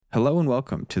Hello and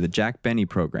welcome to the Jack Benny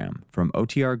program from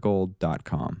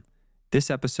OTRGold.com. This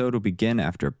episode will begin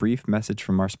after a brief message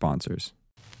from our sponsors.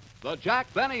 The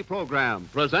Jack Benny program,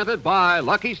 presented by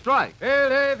Lucky Strike.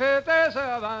 Lucky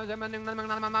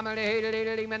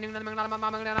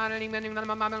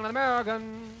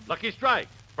Strike,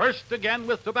 first again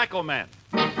with Tobacco Man.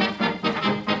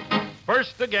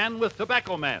 First again with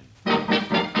Tobacco Man.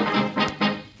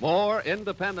 More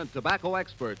independent tobacco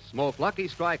experts smoke Lucky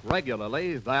Strike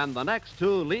regularly than the next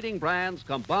two leading brands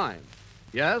combined.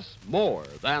 Yes, more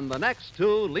than the next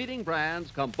two leading brands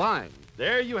combined.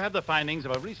 There you have the findings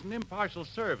of a recent impartial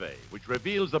survey, which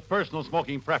reveals the personal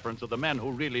smoking preference of the men who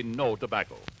really know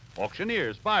tobacco.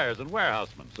 Auctioneers, buyers, and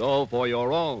warehousemen. So for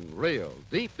your own real,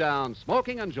 deep-down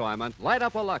smoking enjoyment, light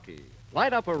up a Lucky.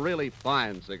 Light up a really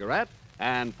fine cigarette,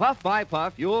 and puff by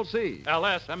puff, you'll see.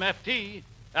 LSMFT.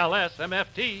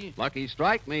 LSMFT. Lucky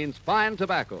Strike means fine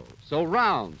tobacco. So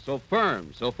round, so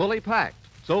firm, so fully packed,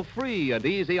 so free and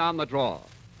easy on the draw.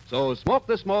 So smoke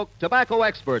the smoke tobacco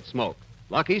experts smoke.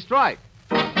 Lucky Strike.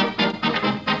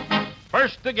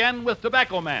 First again with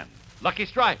Tobacco Man. Lucky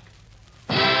Strike.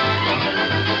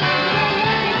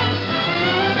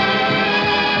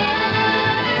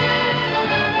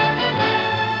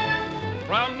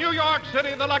 From New York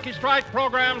City, the Lucky Strike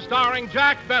program starring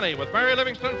Jack Benny with Mary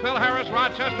Livingston, Phil Harris,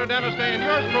 Rochester, Dennis Day, and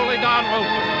yours truly, Don Wilson.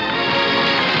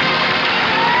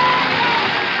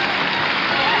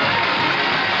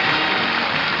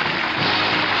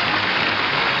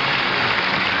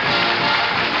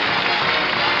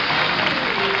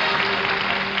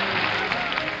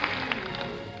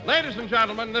 Ladies and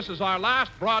gentlemen, this is our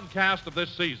last broadcast of this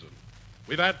season.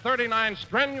 We've had 39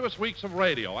 strenuous weeks of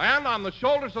radio, and on the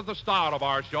shoulders of the star of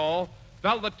our show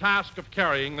fell the task of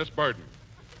carrying this burden.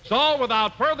 So,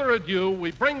 without further ado,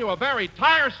 we bring you a very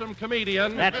tiresome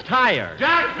comedian. That's tired.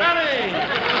 Jack Benny!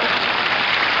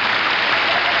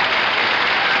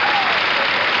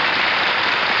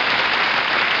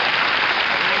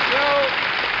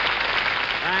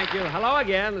 Thank you. Hello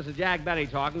again. This is Jack Benny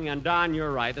talking, and Don,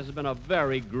 you're right. This has been a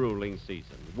very grueling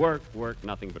season. Work,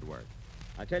 nothing but work.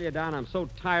 I tell you, Don, I'm so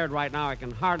tired right now I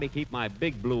can hardly keep my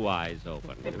big blue eyes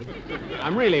open.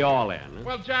 I'm really all in.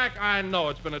 Well, Jack, I know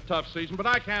it's been a tough season, but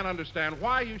I can't understand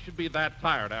why you should be that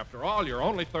tired. After all, you're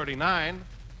only 39.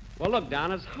 Well, look,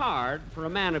 Don, it's hard for a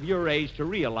man of your age to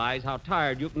realize how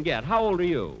tired you can get. How old are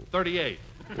you? 38.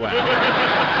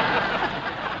 Well...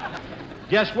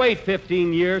 Just wait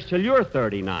 15 years till you're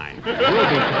 39. You'll be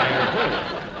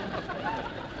tired,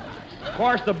 too. Of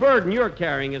course, the burden you're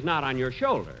carrying is not on your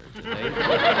shoulders. See? And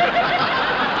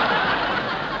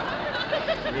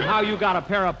how you got a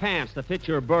pair of pants to fit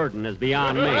your burden is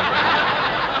beyond me.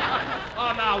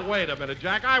 Oh, now, wait a minute,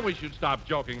 Jack. I wish you'd stop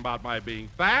joking about my being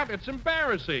fat. It's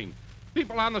embarrassing.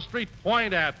 People on the street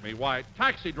point at me. Why,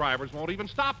 taxi drivers won't even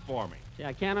stop for me. See,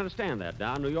 I can't understand that,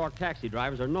 Don. New York taxi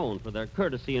drivers are known for their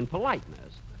courtesy and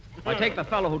politeness. I take the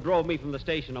fellow who drove me from the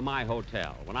station to my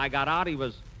hotel. When I got out, he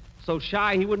was so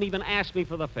shy he wouldn't even ask me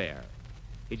for the fare.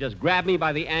 He just grabbed me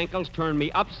by the ankles, turned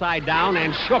me upside down,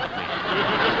 and shook me.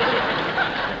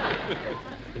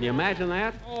 Can you imagine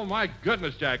that? Oh, my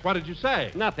goodness, Jack. What did you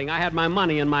say? Nothing. I had my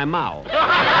money in my mouth.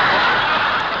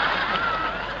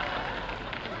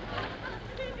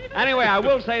 Anyway, I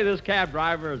will say this cab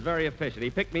driver is very efficient. He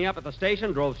picked me up at the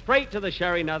station, drove straight to the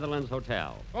Sherry Netherlands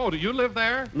Hotel. Oh, do you live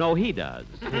there? No, he does.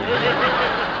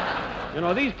 You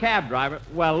know, these cab drivers...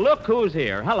 Well, look who's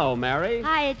here. Hello, Mary.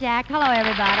 Hiya, Jack. Hello,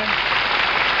 everybody.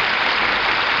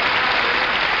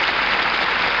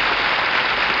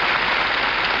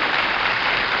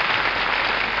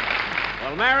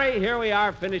 Well, Mary, here we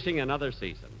are finishing another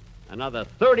season. Another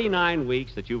 39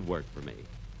 weeks that you've worked for me.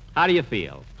 How do you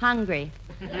feel? Hungry.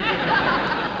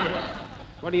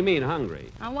 What do you mean, hungry?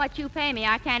 On what you pay me,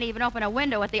 I can't even open a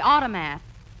window at the automat.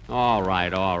 All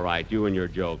right. You and your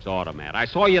jokes, automat. I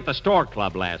saw you at the store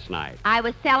club last night. I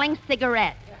was selling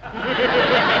cigarettes.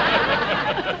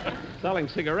 Selling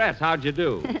cigarettes. How'd you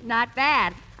do? Not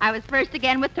bad. I was first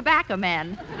again with Tobacco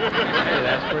Men. Hey,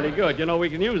 that's pretty good. You know, we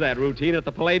can use that routine at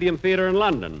the Palladium Theater in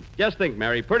London. Just think,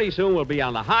 Mary, pretty soon we'll be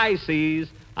on the high seas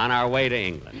on our way to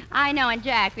England. I know, and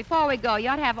Jack, before we go, you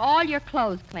ought to have all your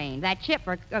clothes cleaned. That ship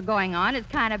we're going on is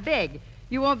kind of big.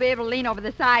 You won't be able to lean over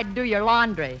the side and do your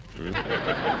laundry.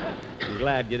 I'm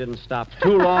glad you didn't stop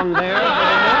too long there.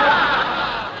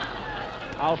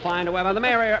 I'll find a way. Well,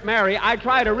 Mary, I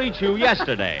tried to reach you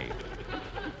yesterday.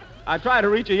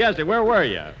 Where were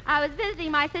you? I was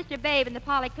visiting my sister Babe in the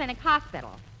Polyclinic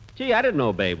Hospital. Gee, I didn't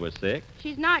know Babe was sick.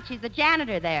 She's not. She's the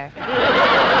janitor there.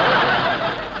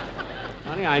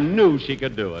 Honey, I knew she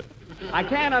could do it. I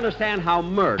can't understand how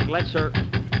Mert lets her...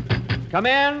 Come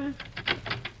in.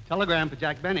 Telegram for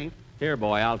Jack Benny. Here,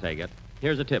 boy, I'll take it.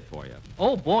 Here's a tip for you.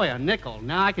 Oh, boy, a nickel.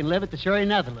 Now I can live at the Surrey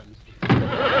Netherlands.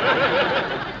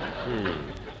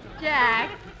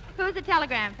 Jack, who's the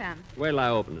telegram from? Wait till I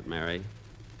open it, Mary.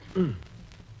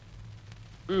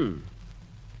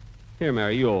 Here,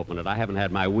 Mary, you open it. I haven't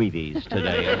had my Wheaties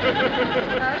today.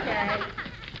 Okay.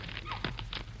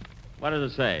 What does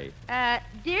it say?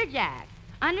 Dear Jack,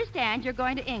 understand you're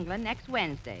going to England next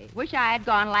Wednesday. Wish I had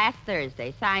gone last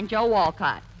Thursday. Signed, Joe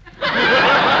Walcott.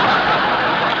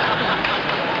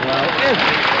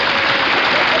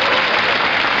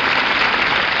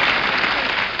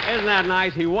 Isn't that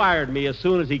nice? He wired me as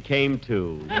soon as he came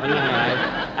to. Wasn't that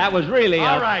nice? That was really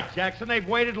All right, Jackson, they've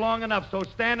waited long enough, so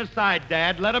stand aside,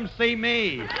 Dad. Let them see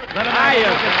me. Let them have a look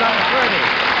at something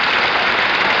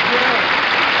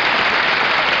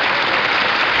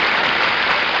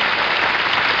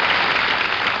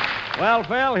pretty. Well,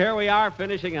 Phil, here we are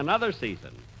finishing another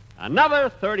season. Another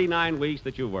 39 weeks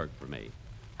that you've worked for me.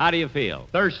 How do you feel?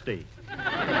 Thirsty.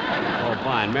 Oh,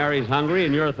 fine. Mary's hungry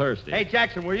and you're thirsty. Hey,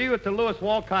 Jackson, were you at the Lewis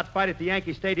Walcott fight at the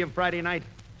Yankee Stadium Friday night?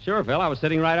 Sure, Phil. I was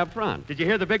sitting right up front. Did you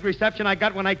hear the big reception I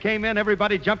got when I came in?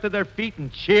 Everybody jumped to their feet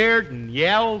and cheered and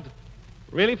yelled.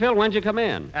 Really, Phil? When'd you come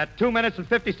in? At 2 minutes and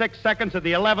 56 seconds of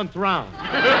the 11th round.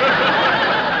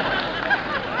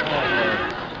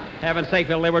 Heaven's sake,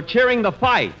 Phil, they were cheering the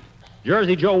fight.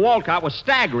 Jersey Joe Walcott was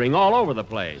staggering all over the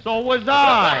place. So was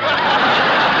I.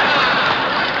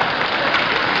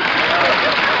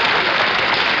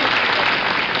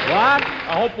 What?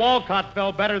 I hope Walcott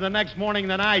felt better the next morning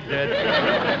than I did.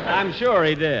 I'm sure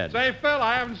he did. Say, Phil,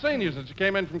 I haven't seen you since you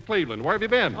came in from Cleveland. Where have you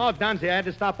been? Oh, Dunsey, I had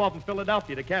to stop off in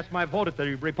Philadelphia to cast my vote at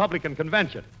the Republican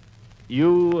convention.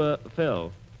 You,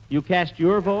 Phil, you cast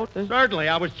your vote? Certainly.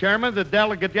 I was chairman of the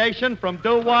delegation from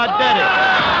Do-Wah Did It.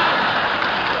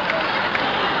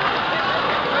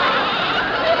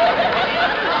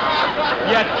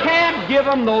 You can't give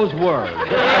him those words.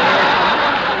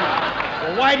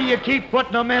 Well, why do you keep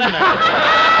putting them in there?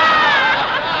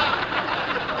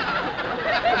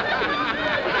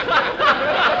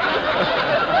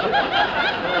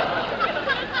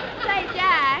 Say,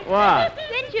 Jack. What?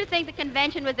 Didn't you think the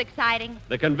convention was exciting?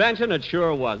 The convention, it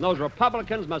sure was. And those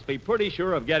Republicans must be pretty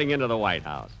sure of getting into the White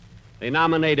House. They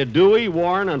nominated Dewey,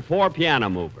 Warren, and 4 piano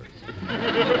movers.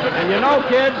 And you know,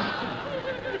 kids,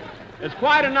 it's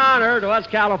quite an honor to us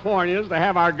Californians to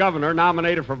have our governor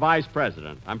nominated for vice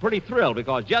president. I'm pretty thrilled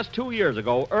because just 2 years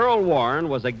ago, Earl Warren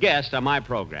was a guest on my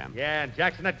program. Yeah, and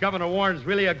Jackson, that Governor Warren's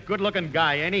really a good-looking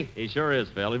guy, ain't he? He sure is,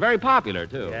 Phil. He's very popular,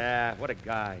 too. Yeah, what a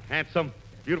guy. Handsome,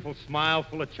 beautiful smile,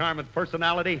 full of charm and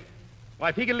personality. Why,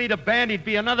 if he could lead a band, he'd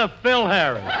be another Phil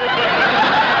Harris.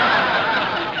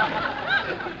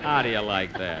 How do you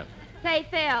like that? Say,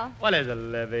 Phil, What is it,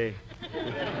 Livy?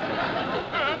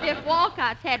 if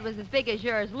Walcott's head was as big as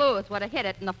yours, Lewis would have hit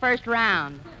it in the first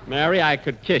round. Mary, I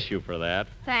could kiss you for that.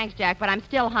 Thanks, Jack, but I'm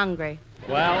still hungry.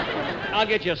 Well, I'll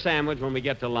get you a sandwich when we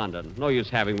get to London. No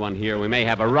use having one here. We may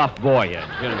have a rough voyage,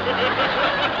 you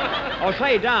know. Oh,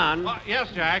 say, Don. Yes,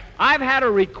 Jack. I've had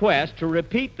a request to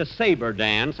repeat the saber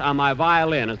dance on my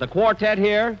violin. Is the quartet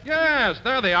here? Yes,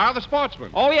 there they are, the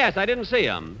sportsmen. Oh, yes, I didn't see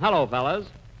them. Hello, fellas.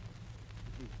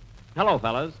 Hello,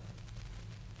 fellas.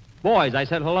 Boys, I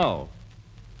said hello.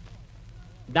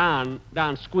 Don,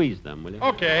 squeeze them, will you?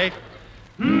 Okay.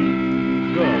 Good.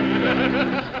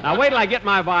 Now, wait till I get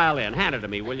my violin. Hand it to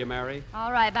me, will you, Mary?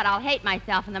 All right, but I'll hate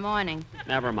myself in the morning.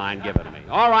 Never mind, give it to me.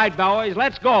 All right, boys,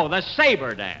 let's go. The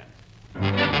saber dance.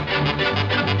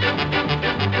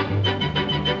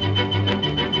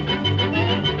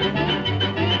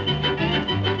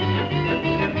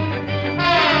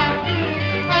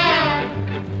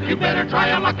 You better try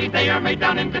a lucky. They are made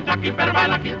down in Kentucky. Better buy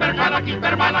Lucky's, better try Lucky's,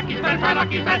 better buy Lucky's, better try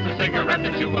Lucky's. That's a cigarette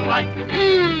that you will like.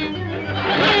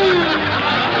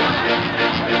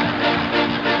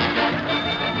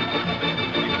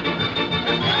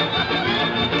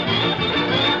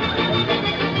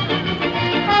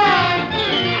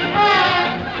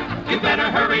 You better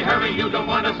hurry, hurry. You don't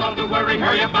want us all to worry.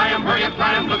 Hurry up, buy 'em, hurry up,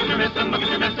 try 'em. Look at your missing, look at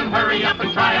your missing. Hurry up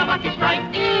and try a Lucky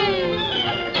Strike.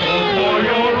 For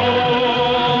your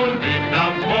own deep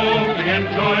down smoking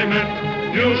enjoyment,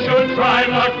 you should try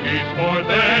Lucky's, for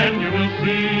then you will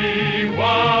see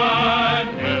why.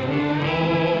 Men who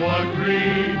know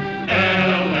agree.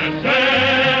 LSMMFT.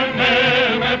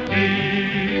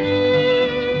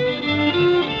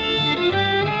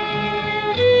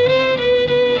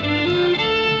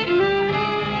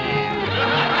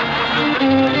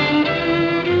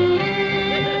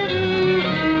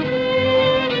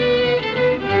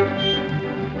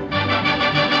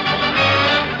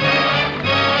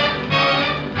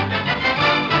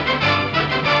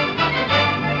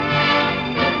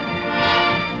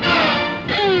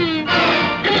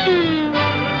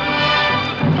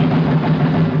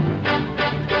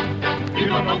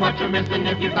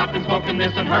 up and smoking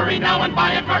this and hurry now and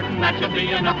buy a carton. That should be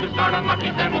enough to start on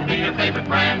Lucky's and will be your favorite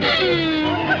brand. They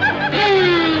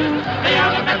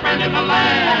are the best brand in the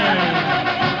land.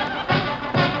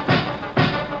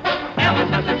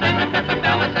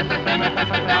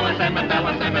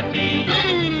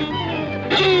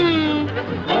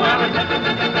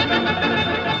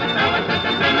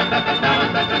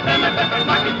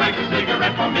 Lucky strikes a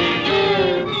cigarette for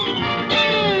me.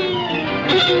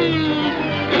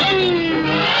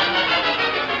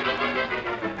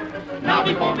 Now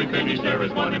before we finish, there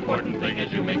is one important thing,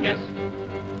 as you may guess.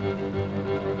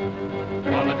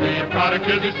 Quality of product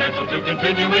is essential to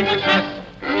continuing success.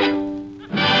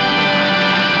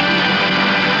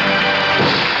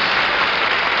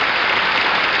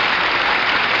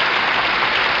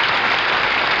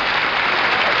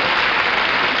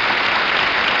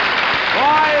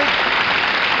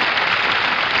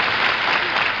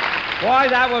 Boy,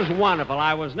 that was wonderful.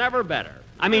 I was never better.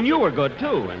 I mean, you were good,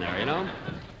 too, in there, you know.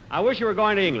 I wish you were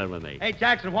going to England with me. Hey,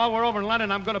 Jackson, while we're over in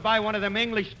London, I'm going to buy one of them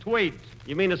English tweeds.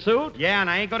 You mean a suit? Yeah, and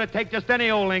I ain't going to take just any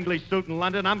old English suit in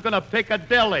London. I'm going to pick a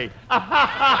dilly. Oh,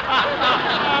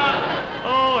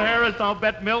 Harris, I'll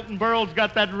bet Milton Berle's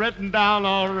got that written down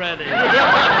already.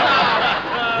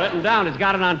 Written down. He's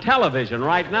got it on television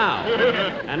right now.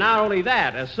 And not only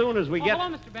that, as soon as we get...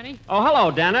 Hello, Mr. Benny. Oh, hello,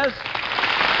 Dennis.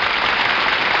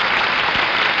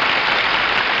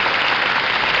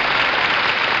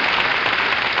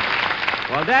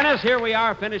 Well, Dennis, here we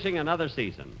are finishing another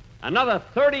season. Another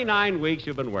 39 weeks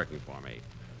you've been working for me.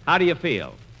 How do you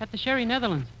feel? At the Sherry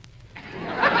Netherlands.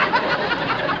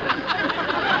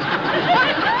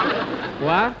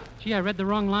 What? Gee, I read the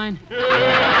wrong line.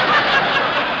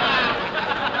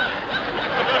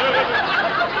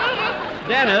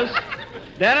 Dennis,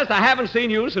 I haven't seen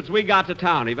you since we got to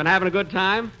town. You been having a good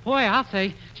time? Boy, I'll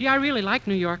say. Gee, I really like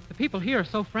New York. The people here are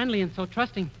so friendly and so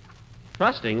trusting.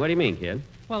 Trusting? What do you mean, kid?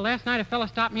 Well, last night a fella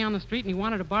stopped me on the street and he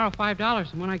wanted to borrow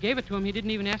 $5. And when I gave it to him, he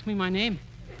didn't even ask me my name.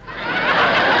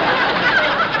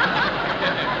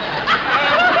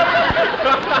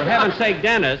 For heaven's sake,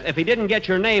 Dennis, if he didn't get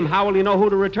your name, how will he know who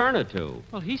to return it to?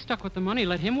 Well, he's stuck with the money.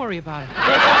 Let him worry about it.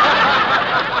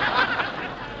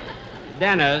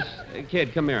 Dennis,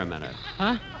 kid, come here a minute.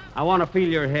 Huh? I want to feel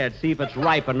your head, see if it's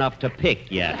ripe enough to pick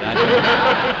yet.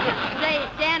 Say,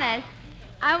 Dennis,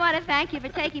 I want to thank you for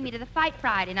taking me to the fight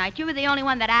Friday night. You were the only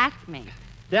one that asked me.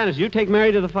 Dennis, you take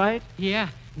Mary to the fight? Yeah.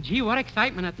 Gee, what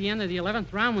excitement at the end of the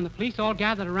 11th round when the police all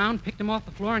gathered around, picked him off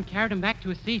the floor, and carried him back to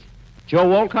his seat. Joe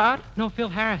Wolcott? No, Phil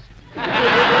Harris.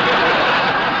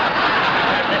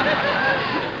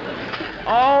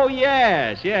 Oh,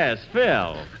 yes,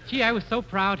 Phil. Gee, I was so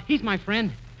proud. He's my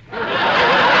friend.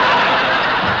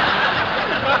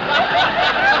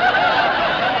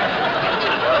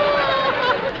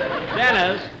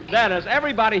 Dennis,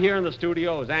 everybody here in the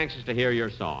studio is anxious to hear your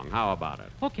song. How about it?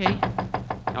 Okay.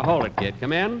 Now, hold it, kid.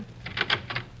 Come in.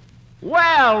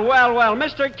 Well,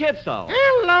 Mr. Kitzel.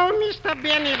 Hello, Mr.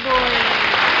 Benny boy.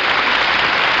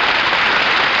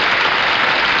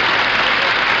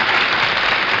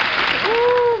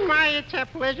 Oh, my, it's a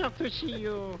pleasure to see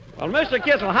you. Well, Mr.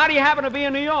 Kitzel, how do you happen to be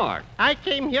in New York? I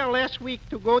came here last week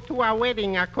to go to a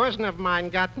wedding. A cousin of mine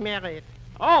got married.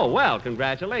 Oh, well,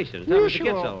 congratulations. Now, Mr. Usual.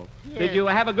 Kitzel, Yes. did you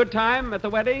have a good time at the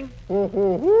wedding? It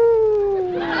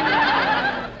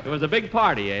was a big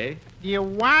party, eh? The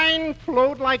wine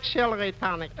flowed like celery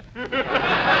tonic.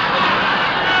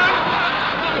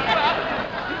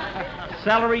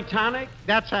 Celery tonic?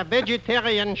 That's a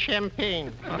vegetarian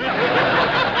champagne.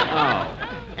 Oh.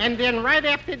 And then right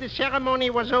after the ceremony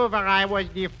was over, I was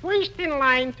the first in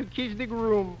line to kiss the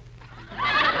groom.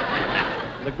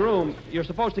 The groom, you're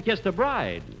supposed to kiss the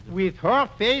bride. With her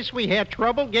face, we had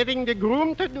trouble getting the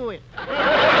groom to do it.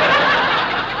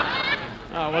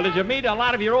 Oh, well, did you meet a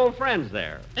lot of your old friends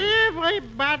there?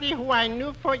 Everybody who I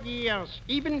knew for years,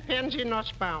 even Pansy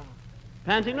Nussbaum.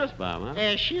 Pansy Nussbaum,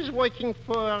 huh? She's working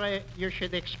for, you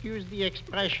should excuse the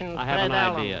expression, I have Fred an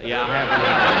Allen. idea. Yeah, I have an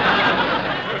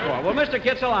idea. Well, Mr.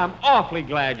 Kitzel, I'm awfully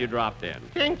glad you dropped in.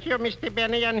 Thank you, Mr.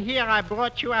 Benny. And here I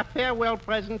brought you a farewell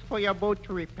present for your boat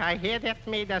trip. I had that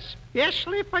made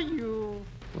especially for you.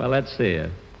 Well, let's see it.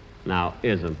 Now,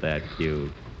 isn't that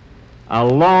cute? A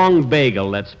long bagel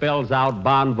that spells out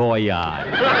Bon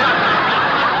Voyage.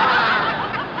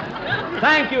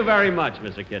 Thank you very much,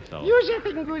 Mr. Kitzel. Use it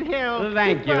in good health.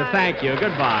 Thank you.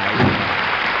 Goodbye.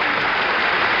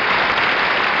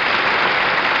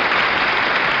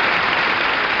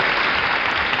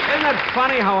 Isn't it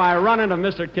funny how I run into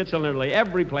Mr. Kitzel nearly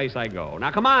every place I go?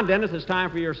 Now, come on, Dennis, it's time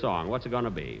for your song. What's it going to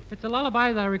be? It's a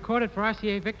lullaby that I recorded for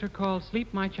RCA Victor called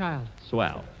Sleep, My Child.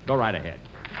 Swell. Go right ahead.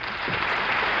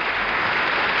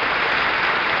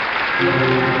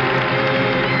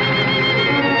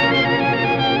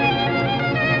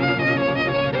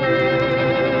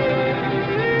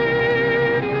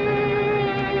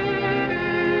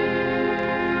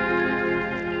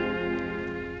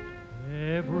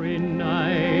 Every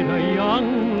night a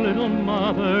young little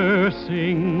mother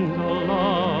sings a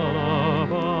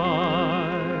lullaby.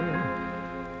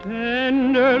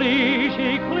 Tenderly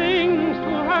she clings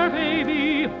to her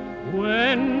baby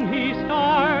when he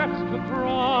starts to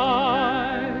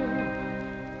cry.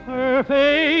 Her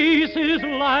face is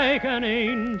like an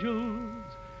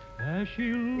angel's as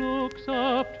she looks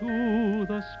up to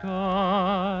the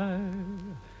sky.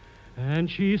 And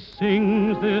she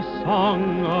sings this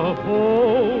song of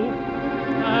hope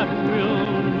that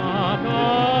will not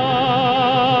die.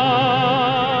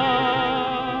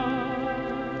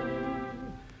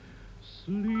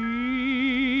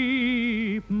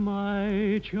 Sleep,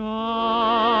 my child,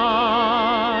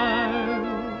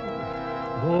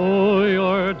 though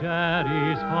your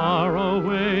daddy's far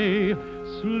away.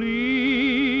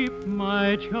 Sleep,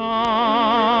 my child.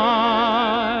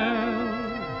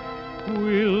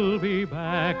 We'll be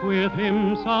back with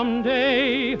him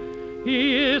someday.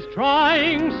 He is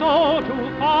trying so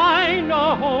to find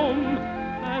a home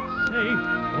that's safe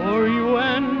for you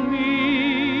and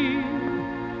me,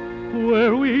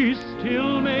 where we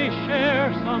still may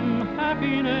share some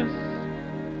happiness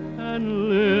and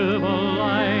live a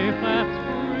life that's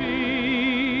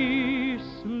free.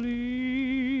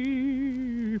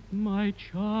 Sleep, my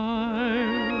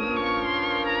child.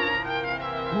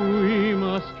 We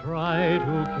must try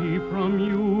to keep from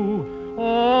you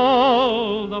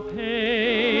all the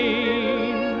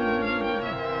pain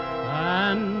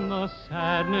and the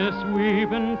sadness we've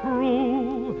been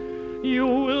through. You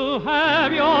will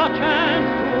have your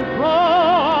chance to grow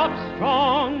up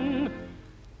strong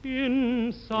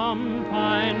in some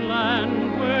fine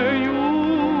land where you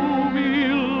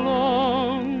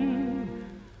belong.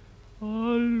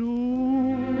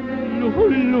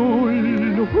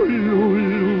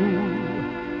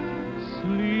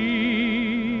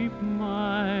 Sleep,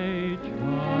 my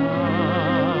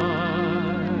child.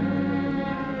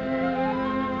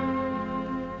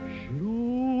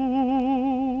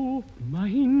 Schlaf,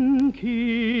 mein Kind.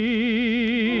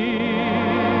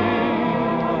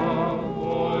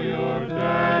 Oh, your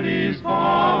daddy's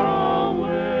far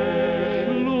away.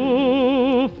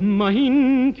 Schlaf,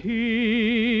 mein Kind.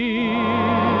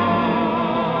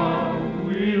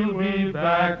 We'll be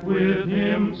back with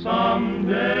him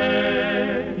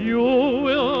someday. You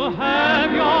will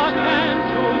have your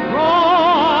chance to grow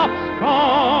up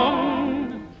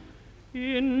strong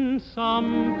in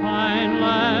some fine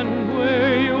land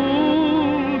where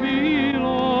you'll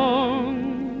belong.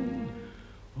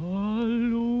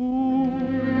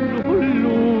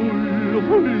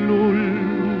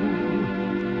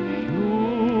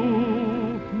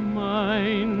 Schlaf,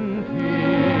 mein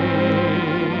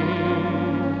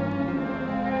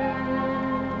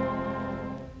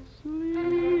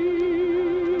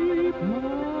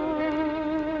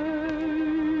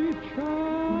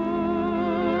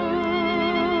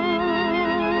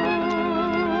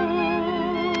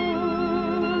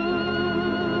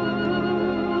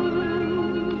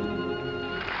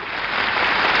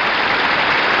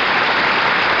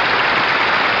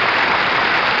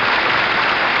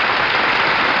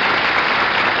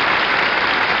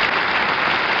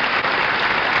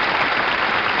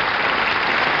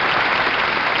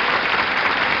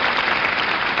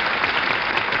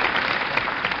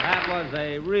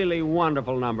A really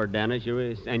wonderful number, Dennis,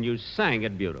 and you sang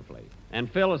it beautifully. And,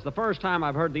 Phil, it's the first time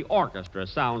I've heard the orchestra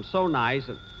sound so nice.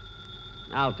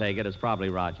 I'll take it. It's probably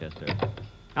Rochester.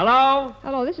 Hello?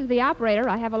 Hello, this is the operator.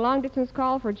 I have a long-distance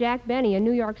call for Jack Benny in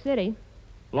New York City.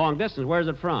 Long distance? Where's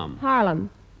it from? Harlem.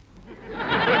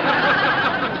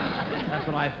 That's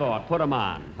what I thought. Put him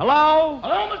on. Hello?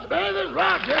 Hello, Mr. Benny. This is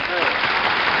Rochester.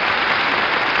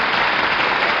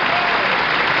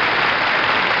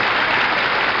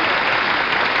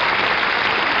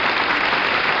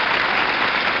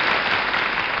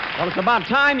 Well, it's about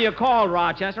time you called,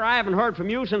 Rochester. I haven't heard from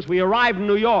you since we arrived in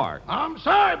New York. I'm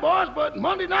sorry, boss, but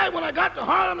Monday night when I got to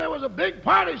Harlem, there was a big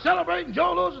party celebrating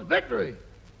Joe Lewis's victory.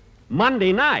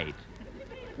 Monday night?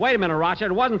 Wait a minute, Rochester.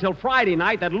 It wasn't until Friday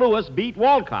night that Lewis beat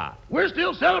Walcott. We're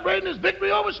still celebrating his victory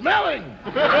over Smelling.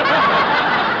 But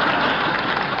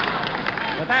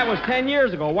that was 10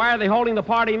 years ago. Why are they holding the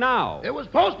party now? It was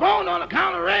postponed on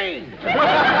account of rain.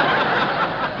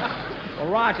 Well,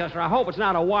 Rochester, I hope it's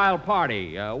not a wild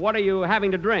party. What are you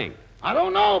having to drink? I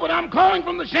don't know, but I'm calling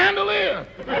from the chandelier.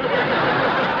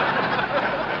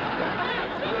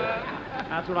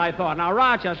 That's what I thought. Now,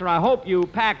 Rochester, I hope you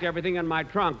packed everything in my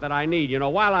trunk that I need. You know,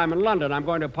 while I'm in London, I'm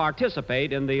going to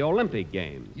participate in the Olympic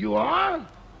Games. You are?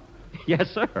 Yes,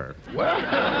 sir. Well,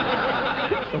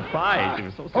 Surprised. You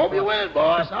were so surprised. hope you win,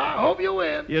 boss. I hope you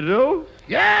win. You do?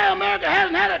 Yeah, America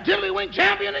hasn't had a tiddlywink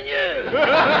champion in years.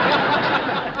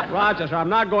 Rochester, I'm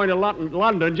not going to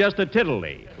London just to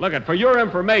tiddly. Look, for your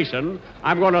information,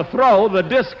 I'm going to throw the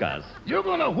discus. You're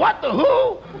going to what the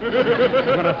who? I'm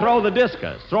going to throw the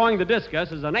discus. Throwing the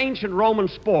discus is an ancient Roman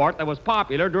sport that was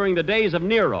popular during the days of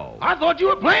Nero. I thought you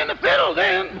were playing the fiddle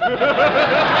then. Now,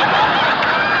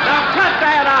 cut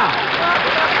that out.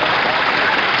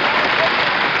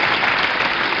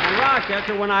 And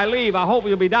Rochester, when I leave, I hope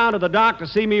you'll be down to the dock to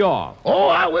see me off. Oh,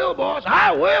 I will, boss.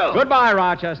 I will. Goodbye,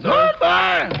 Rochester.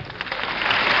 Goodbye.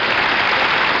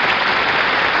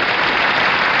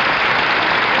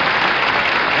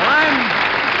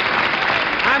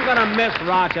 I'm going to miss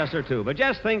Rochester, too. But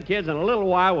just think, kids, in a little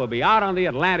while we'll be out on the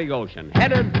Atlantic Ocean.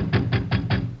 Headed...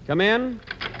 Come in.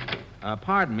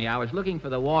 Pardon me, I was looking for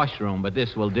the washroom, but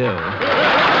this will do.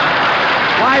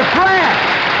 Why, Fred!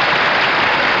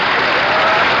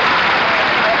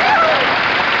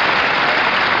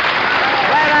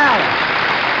 Fred Allen!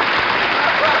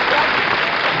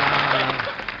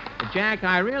 Jack,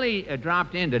 I really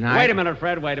dropped in tonight. Wait a minute,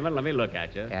 Fred, wait a minute. Let me look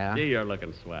at you. Yeah? Gee, you're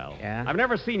looking swell. Yeah? I've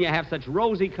never seen you have such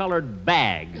rosy-colored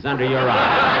bags under your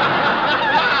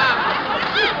eyes.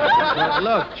 Well,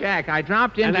 look, Jack, I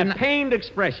dropped in And that pained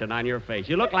expression on your face.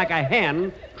 You look like a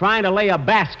hen trying to lay a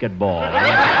basketball.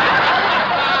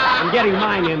 I'm getting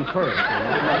mine in first.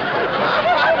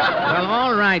 Well,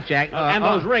 all right, Jack. And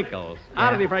those wrinkles.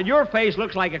 Honestly, Fred, your face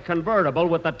looks like a convertible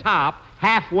with the top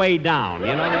halfway down. You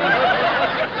know what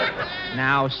I mean?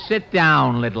 Now, sit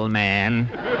down, little man.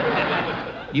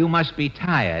 You must be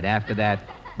tired after that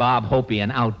Bob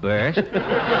Hopian outburst.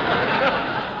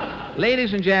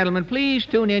 Ladies and gentlemen, please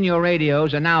tune in your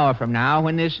radios an hour from now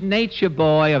when this nature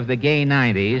boy of the gay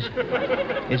 90s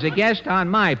is a guest on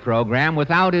my program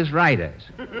without his writers.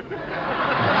 Now,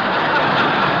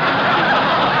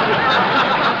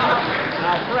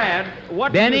 Fred,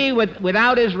 what Benny,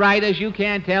 without his writers, you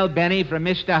can't tell Benny from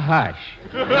Mr. Hush.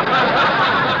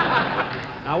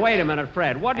 Now, wait a minute,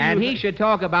 Fred. What do And you he should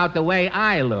talk about the way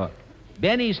I look.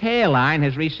 Benny's hairline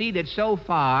has receded so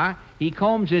far, he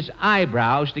combs his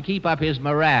eyebrows to keep up his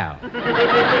morale. Fred,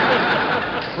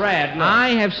 look.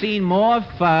 I have seen more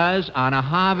fuzz on a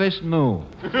harvest moon.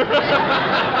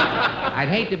 I'd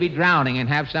hate to be drowning and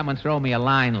have someone throw me a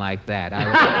line like that.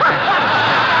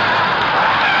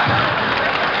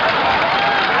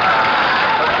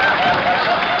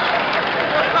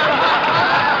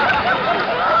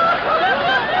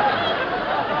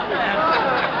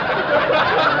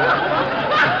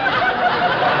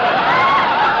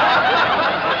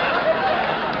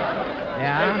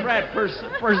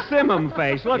 Persimmon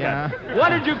face. Look at it. What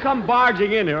did you come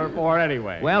barging in here for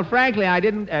anyway? Well, frankly, I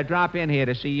didn't drop in here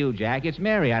to see you, Jack. It's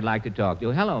Mary I'd like to talk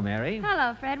to. Hello, Mary.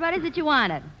 Hello, Fred. What is it you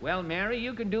wanted? Well, Mary,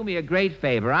 you can do me a great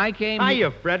favor. I came... Hiya,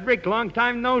 Frederick. Long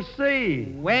time no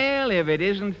see. Well, if it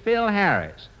isn't Phil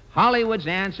Harris, Hollywood's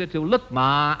answer to, "Look,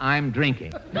 Ma, I'm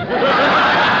drinking."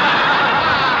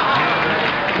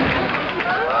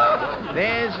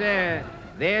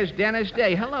 There's Dennis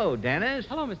Day. Hello, Dennis.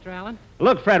 Hello, Mr. Allen.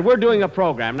 Look, Fred, we're doing a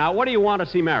program. Now, what do you want to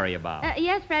see Mary about?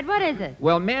 Yes, Fred, what is it?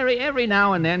 Well, Mary, every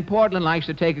now and then, Portland likes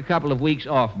to take a couple of weeks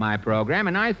off my program,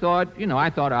 and I thought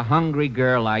a hungry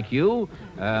girl like you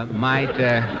might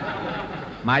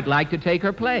like to take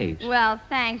her place. Well,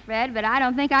 thanks, Fred, but I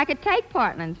don't think I could take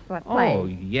Portland's place. Oh,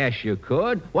 yes, you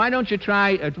could. Why don't you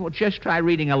just try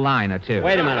reading a line or two?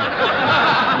 Wait a minute.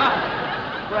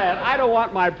 Fred, I don't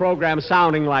want my program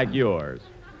sounding like yours.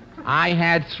 I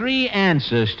had 3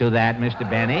 answers to that, Mr.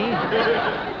 Benny.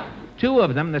 2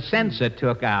 of them the censor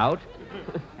took out,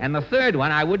 and the third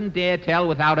one I wouldn't dare tell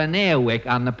without an airwick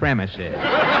on the premises.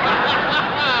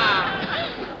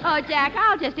 Oh, Jack,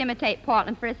 I'll just imitate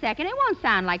Portland for a second. It won't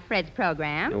sound like Fred's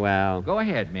program. Well, go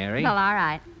ahead, Mary. Well, all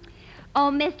right.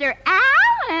 Oh, Mr.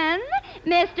 Allen!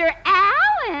 Mr.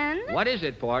 Allen! What is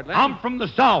it, Portland? I'm from the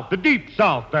South, the deep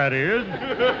South, that is.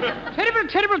 Terrible,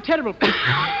 terrible, terrible.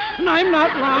 And I'm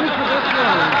not wrong for this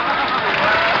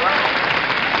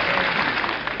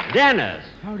one. Dennis.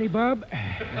 Howdy, Bob.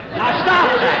 Now,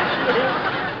 stop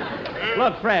that.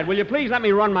 Look, Fred, will you please let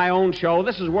me run my own show?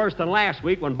 This is worse than last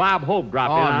week when Bob Hope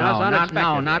dropped in on us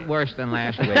unexpectedly. Not worse than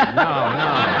last week.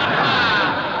 No.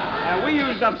 We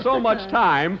used up so much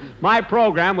time, my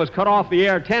program was cut off the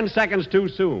air 10 seconds too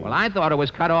soon. Well, I thought it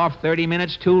was cut off 30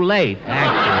 minutes too late,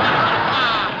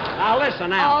 actually. Now, listen,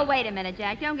 now. Oh, wait a minute,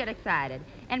 Jack. Don't get excited.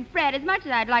 And, Fred, as much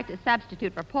as I'd like to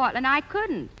substitute for Portland, I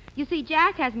couldn't. You see,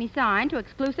 Jack has me signed to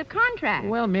exclusive contract.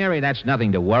 Well, Mary, that's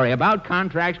nothing to worry about.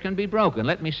 Contracts can be broken.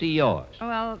 Let me see yours.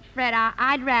 Well, Fred,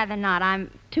 I'd rather not. I'm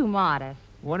too modest.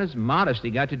 What has modesty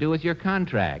got to do with your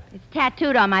contract? It's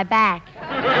tattooed on my back.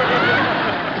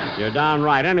 You're darn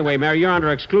right. Anyway, Mary, you're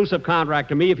under exclusive contract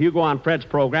to me. If you go on Fred's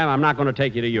program, I'm not going to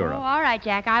take you to Oh, Europe. all right,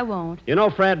 Jack, I won't. You know,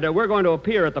 Fred, we're going to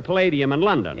appear at the Palladium in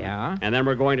London. Yeah? And then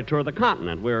we're going to tour the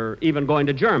continent. We're even going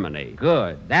to Germany.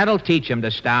 Good. That'll teach them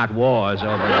to start wars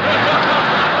over there.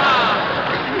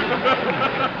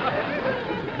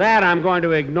 That I'm going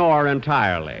to ignore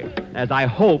entirely, as I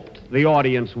hoped the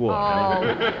audience would. Oh,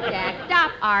 Jack,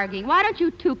 stop arguing. Why don't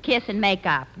you two kiss and make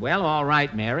up? Well, all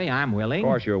right, Mary, I'm willing. Of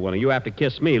course you're willing. You have to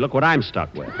kiss me. Look what I'm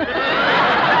stuck with.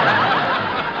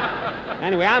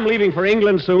 Anyway, I'm leaving for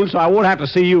England soon, so I won't have to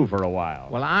see you for a while.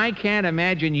 Well, I can't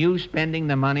imagine you spending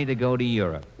the money to go to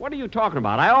Europe. What are you talking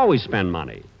about? I always spend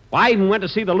money. Well, I even went to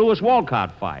see the Lewis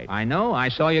Walcott fight. I know. I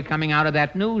saw you coming out of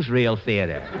that newsreel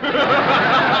theater.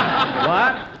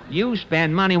 What? You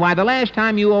spend money. Why, the last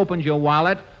time you opened your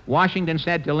wallet, Washington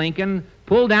said to Lincoln,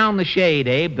 "Pull down the shade,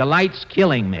 Abe. The light's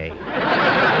killing me."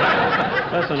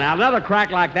 Listen, now, another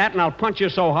crack like that, and I'll punch you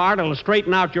so hard it'll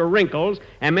straighten out your wrinkles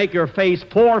and make your face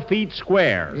 4 feet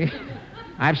square.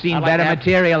 I've seen like better that.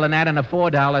 material than that in a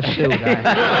 $4 suit.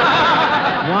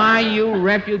 Why, you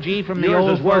refugee from the Yours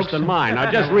old is worse folks- than mine. Now,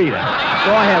 just read it. Go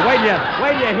ahead. Wait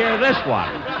till you hear this one.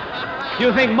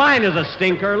 You think mine is a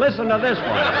stinker? Listen to this one.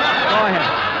 Go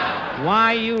ahead.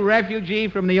 Why, you refugee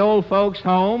from the old folks'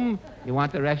 home? You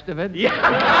want the rest of it? Yeah.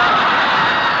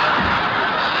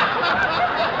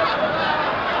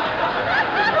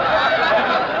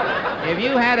 If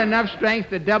you had enough strength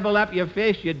to double up your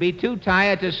fist, you'd be too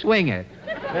tired to swing it.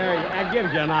 There, that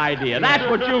gives you an idea. That's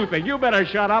what you think. You better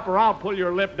shut up or I'll pull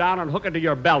your lip down and hook it to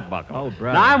your belt buckle. Oh,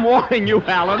 brother. Now, I'm warning you,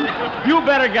 Alan. You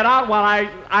better get out while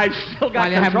I still got While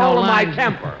you have control no of my lines.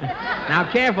 temper. Now,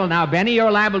 careful now, Benny.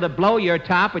 You're liable to blow your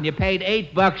top, and you paid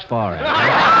 $8 for it.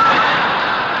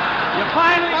 You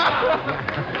finally...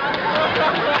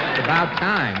 It's about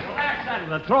time.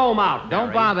 Throw him out. Don't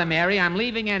Mary. bother, Mary. I'm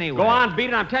leaving anyway. Go on,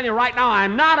 beat it. I'm telling you right now,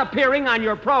 I'm not appearing on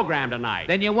your program tonight.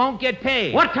 Then you won't get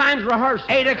paid. What time's rehearsal?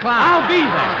 8 o'clock. I'll be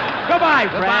there. Goodbye,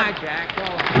 Fred. Goodbye, Jack. So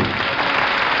long.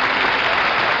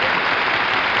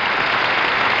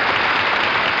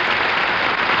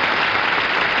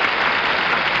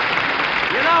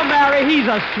 You know, Mary, he's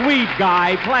a sweet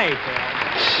guy. Play,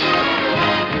 Phil.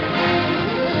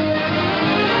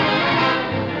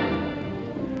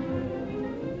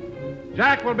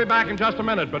 Jack will be back in just a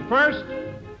minute, but first...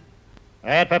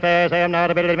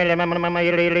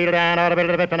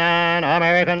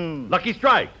 American. Lucky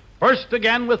Strike. First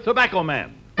again with Tobacco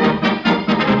Man.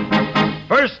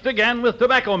 First again with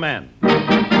Tobacco Man.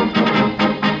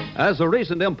 As a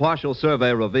recent impartial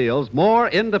survey reveals, more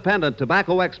independent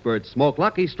tobacco experts smoke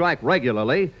Lucky Strike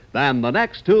regularly than the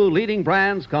next 2 leading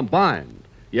brands combined.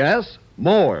 Yes,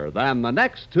 more than the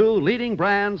next 2 leading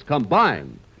brands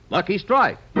combined. Lucky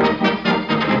Strike.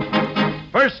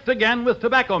 First again with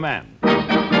Tobacco Man.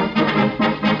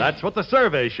 That's what the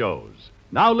survey shows.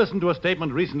 Now listen to a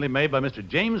statement recently made by Mr.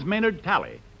 James Maynard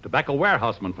Talley, tobacco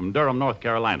warehouseman from Durham, North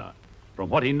Carolina. From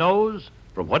what he knows,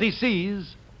 from what he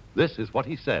sees, this is what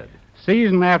he said.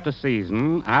 Season after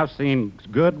season, I've seen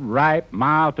good, ripe,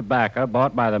 mild tobacco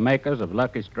bought by the makers of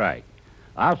Lucky Strike.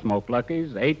 I've smoked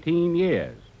Lucky's 18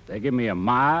 years. They give me a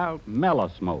mild, mellow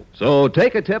smoke. So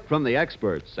take a tip from the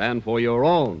experts, and for your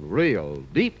own real,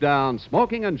 deep-down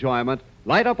smoking enjoyment,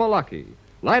 light up a Lucky.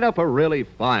 Light up a really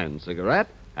fine cigarette,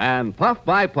 and puff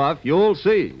by puff, you'll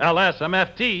see.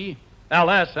 LSMFT.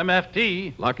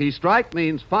 LSMFT. Lucky Strike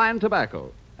means fine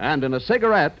tobacco. And in a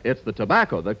cigarette, it's the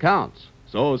tobacco that counts.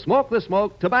 So smoke the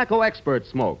smoke tobacco experts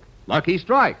smoke. Lucky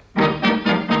Strike.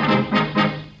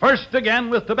 First again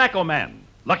with Tobacco Man.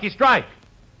 Lucky Strike.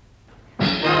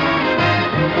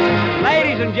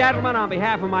 Ladies and gentlemen, on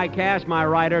behalf of my cast, my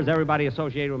writers, everybody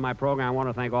associated with my program, I want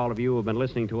to thank all of you who have been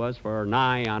listening to us for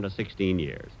nigh on to 16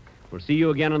 years. We'll see you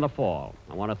again in the fall.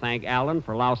 I want to thank Alan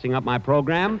for lousing up my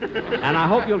program, and I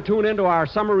hope you'll tune into our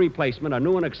summer replacement, a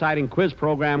new and exciting quiz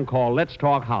program called Let's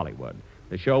Talk Hollywood.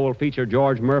 The show will feature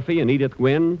George Murphy and Edith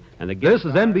Gwynn, and the This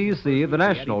is NBC, the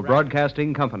national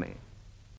broadcasting company.